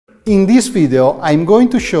In this video, I'm going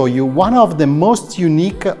to show you one of the most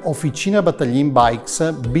unique Officina Battaglin bikes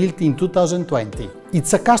built in 2020.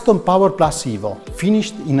 It's a custom Power Plus EVO,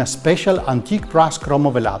 finished in a special antique brass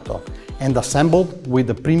cromovelato and assembled with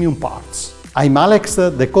the premium parts. I'm Alex,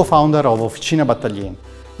 the co-founder of Officina Battaglin.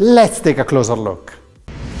 Let's take a closer look.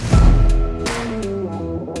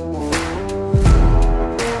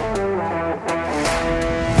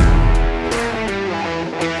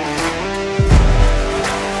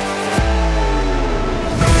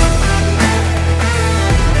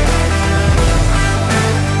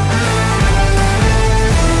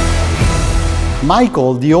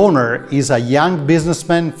 Michael, the owner, is a young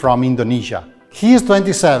businessman from Indonesia. He is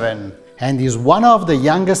 27 and is one of the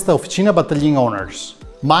youngest Officina Battaglin owners.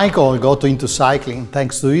 Michael got into cycling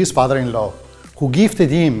thanks to his father-in-law, who gifted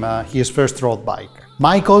him his first road bike.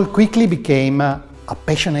 Michael quickly became a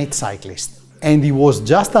passionate cyclist, and it was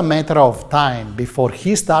just a matter of time before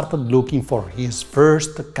he started looking for his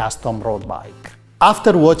first custom road bike.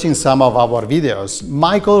 After watching some of our videos,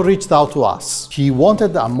 Michael reached out to us. He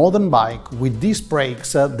wanted a modern bike with disc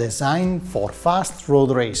brakes designed for fast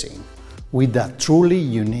road racing, with a truly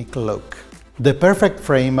unique look. The perfect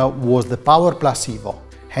frame was the Power Plus EVO,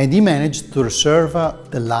 and he managed to reserve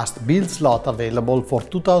the last build slot available for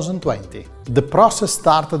 2020. The process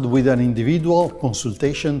started with an individual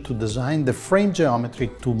consultation to design the frame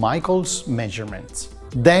geometry to Michael's measurements.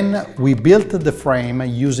 Then we built the frame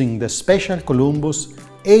using the special Columbus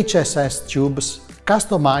HSS tubes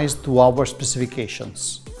customized to our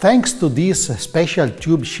specifications. Thanks to these special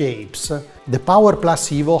tube shapes, the Power Plus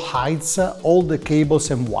EVO hides all the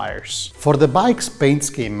cables and wires. For the bike's paint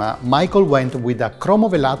scheme, Michael went with a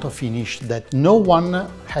cromovelato finish that no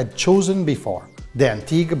one had chosen before, the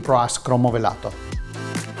antique brass cromovelato.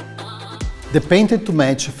 The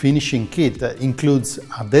painted-to-match finishing kit includes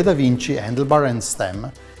a De Da Vinci handlebar and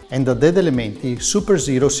stem and a De Elementi Super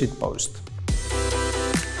Zero seat post.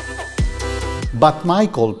 But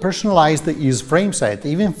Michael personalized his frame set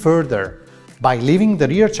even further by leaving the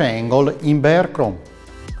rear triangle in bare chrome.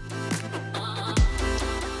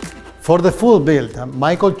 For the full build,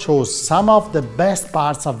 Michael chose some of the best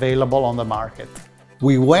parts available on the market.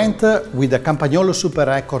 We went with the Campagnolo Super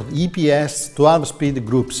Record EPS 12-speed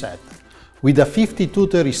group set, with a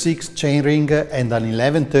 5236 chainring and an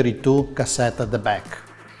 1132 cassette at the back.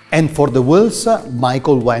 And for the wheels,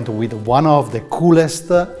 Michael went with one of the coolest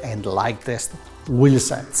and lightest wheel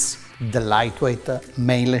sets, the lightweight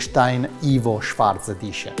Meilenstein EVO Schwarz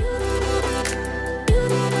Edition.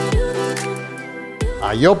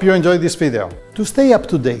 I hope you enjoyed this video. To stay up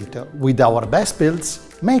to date with our best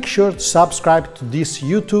builds, make sure to subscribe to this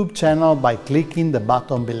YouTube channel by clicking the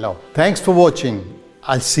button below. Thanks for watching.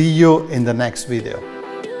 I'll see you in the next video.